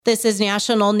This is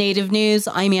National Native News.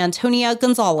 I'm Antonia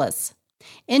Gonzalez.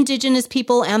 Indigenous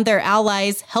people and their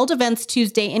allies held events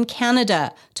Tuesday in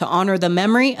Canada to honor the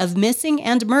memory of missing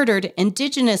and murdered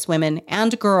Indigenous women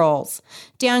and girls.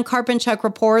 Dan Karpinchuk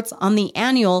reports on the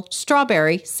annual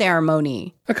Strawberry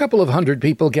Ceremony. A couple of hundred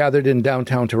people gathered in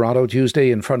downtown Toronto Tuesday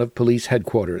in front of police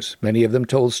headquarters. Many of them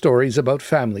told stories about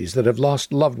families that have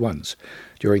lost loved ones.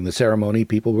 During the ceremony,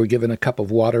 people were given a cup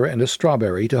of water and a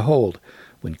strawberry to hold.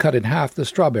 When cut in half, the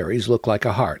strawberries look like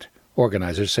a heart.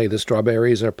 Organizers say the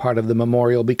strawberries are part of the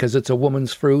memorial because it's a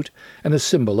woman's fruit and a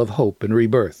symbol of hope and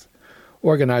rebirth.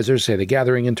 Organizers say the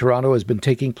gathering in Toronto has been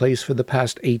taking place for the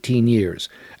past 18 years,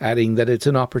 adding that it's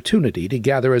an opportunity to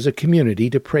gather as a community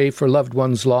to pray for loved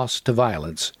ones lost to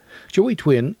violence. Joey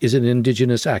Twin is an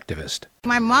Indigenous activist.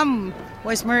 My mom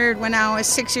was murdered when I was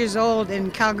 6 years old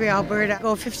in Calgary, Alberta,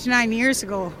 59 years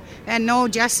ago, and no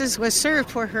justice was served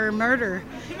for her murder.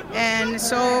 And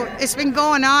so it's been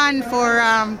going on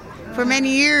for many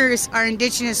years. Our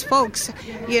Indigenous folks,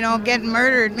 getting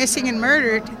murdered, missing and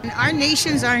murdered. And our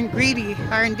nations aren't greedy,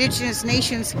 our Indigenous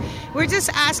nations. We're just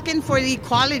asking for the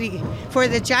equality, for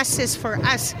the justice for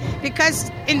us.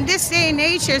 Because in this day and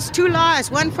age, there's two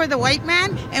laws, one for the white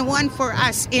man and one for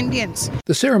us Indians.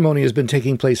 The ceremony has been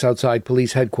taking place outside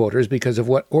police headquarters because of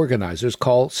what organizers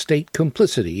call state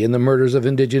complicity in the murders of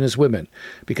Indigenous women,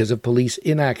 because of police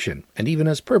inaction, and even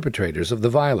as perpetrators of the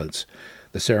violence.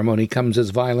 The ceremony comes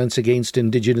as violence against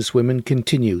Indigenous women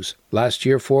continues. Last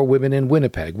year, 4 women in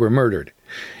Winnipeg were murdered.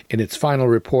 In its final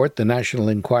report, the National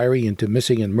Inquiry into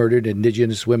Missing and Murdered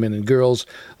Indigenous Women and Girls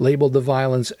labeled the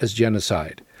violence as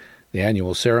genocide. The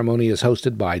annual ceremony is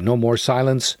hosted by No More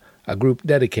Silence, a group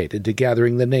dedicated to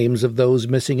gathering the names of those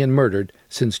missing and murdered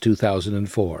since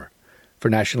 2004. For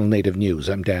National Native News,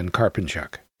 I'm Dan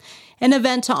Karpinchuk. An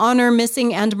event to honor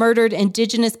missing and murdered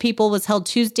Indigenous people was held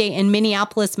Tuesday in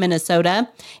Minneapolis, Minnesota.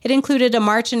 It included a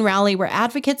march and rally where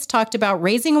advocates talked about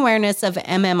raising awareness of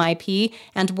MMIP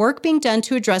and work being done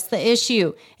to address the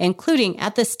issue, including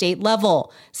at the state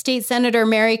level. State Senator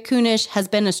Mary Kunesh has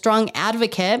been a strong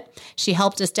advocate. She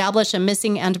helped establish a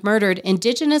Missing and Murdered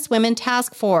Indigenous Women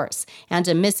Task Force and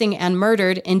a Missing and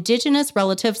Murdered Indigenous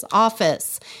Relatives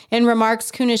Office. In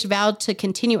remarks, Kunesh vowed to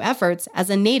continue efforts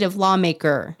as a Native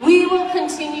lawmaker. We will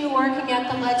continue working at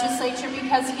the legislature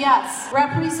because, yes,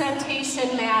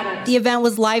 representation matters. The event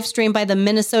was live streamed by the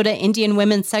Minnesota Indian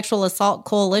Women's Sexual Assault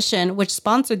Coalition, which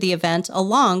sponsored the event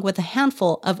along with a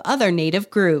handful of other Native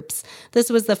groups. This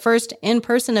was the first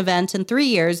in-person event in 3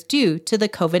 years due to the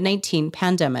COVID-19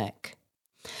 pandemic.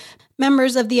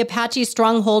 Members of the Apache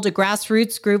Stronghold, a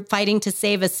grassroots group fighting to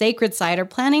save a sacred site, are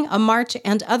planning a march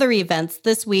and other events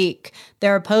this week.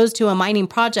 They're opposed to a mining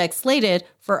project slated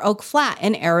for Oak Flat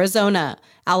in Arizona.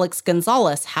 Alex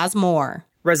Gonzalez has more.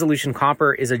 Resolution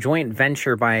Copper is a joint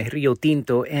venture by Rio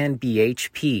Tinto and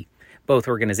BHP. Both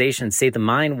organizations say the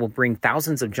mine will bring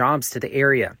thousands of jobs to the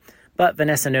area. But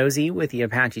Vanessa Nosey with the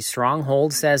Apache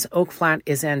Stronghold says Oak Flat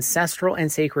is ancestral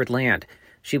and sacred land.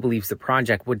 She believes the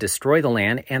project would destroy the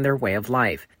land and their way of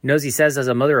life. Nosey says as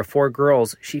a mother of 4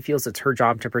 girls, she feels it's her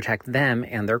job to protect them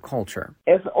and their culture.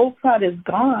 If Oak Flat is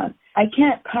gone, I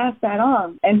can't pass that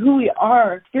on. And who we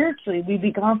are spiritually, we'd be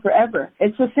gone forever.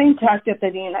 It's the same tactic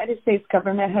that the United States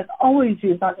government has always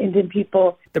used on Indian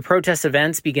people. The protest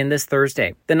events begin this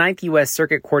Thursday. The 9th U.S.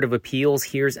 Circuit Court of Appeals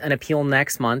hears an appeal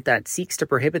next month that seeks to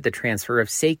prohibit the transfer of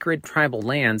sacred tribal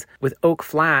lands, with Oak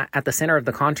Flat at the center of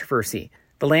the controversy.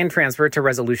 The land transfer to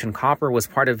Resolution Copper was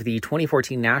part of the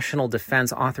 2014 National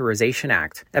Defense Authorization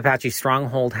Act. Apache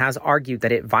Stronghold has argued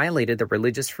that it violated the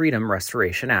Religious Freedom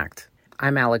Restoration Act.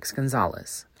 I'm Alex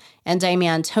Gonzalez. And I'm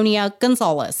Antonia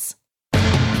Gonzalez.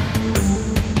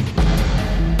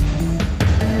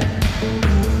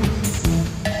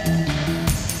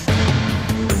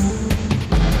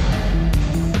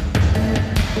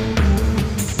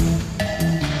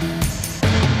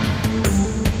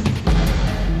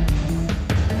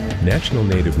 National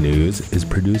Native News is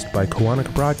produced by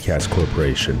Koahnic Broadcast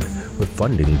Corporation with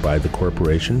funding by the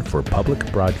Corporation for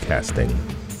Public Broadcasting.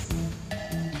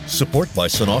 Support by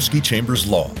Sonosky Chambers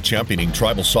Law, championing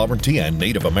tribal sovereignty and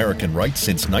Native American rights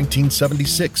since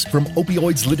 1976. From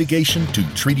opioids litigation to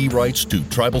treaty rights to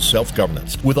tribal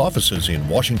self-governance. With offices in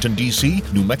Washington, D.C.,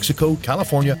 New Mexico,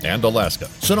 California, and Alaska.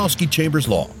 Sonosky Chambers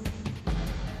Law.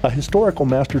 A historical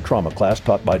master trauma class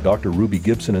taught by Dr. Ruby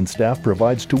Gibson and staff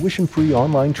provides tuition-free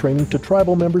online training to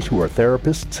tribal members who are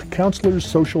therapists, counselors,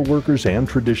 social workers, and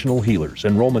traditional healers.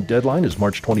 Enrollment deadline is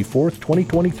March 24th,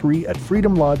 2023 at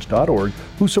freedomlodge.org,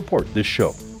 who support this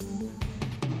show.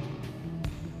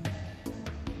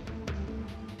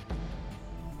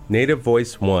 Native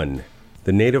Voice One,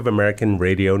 the Native American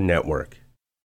Radio Network.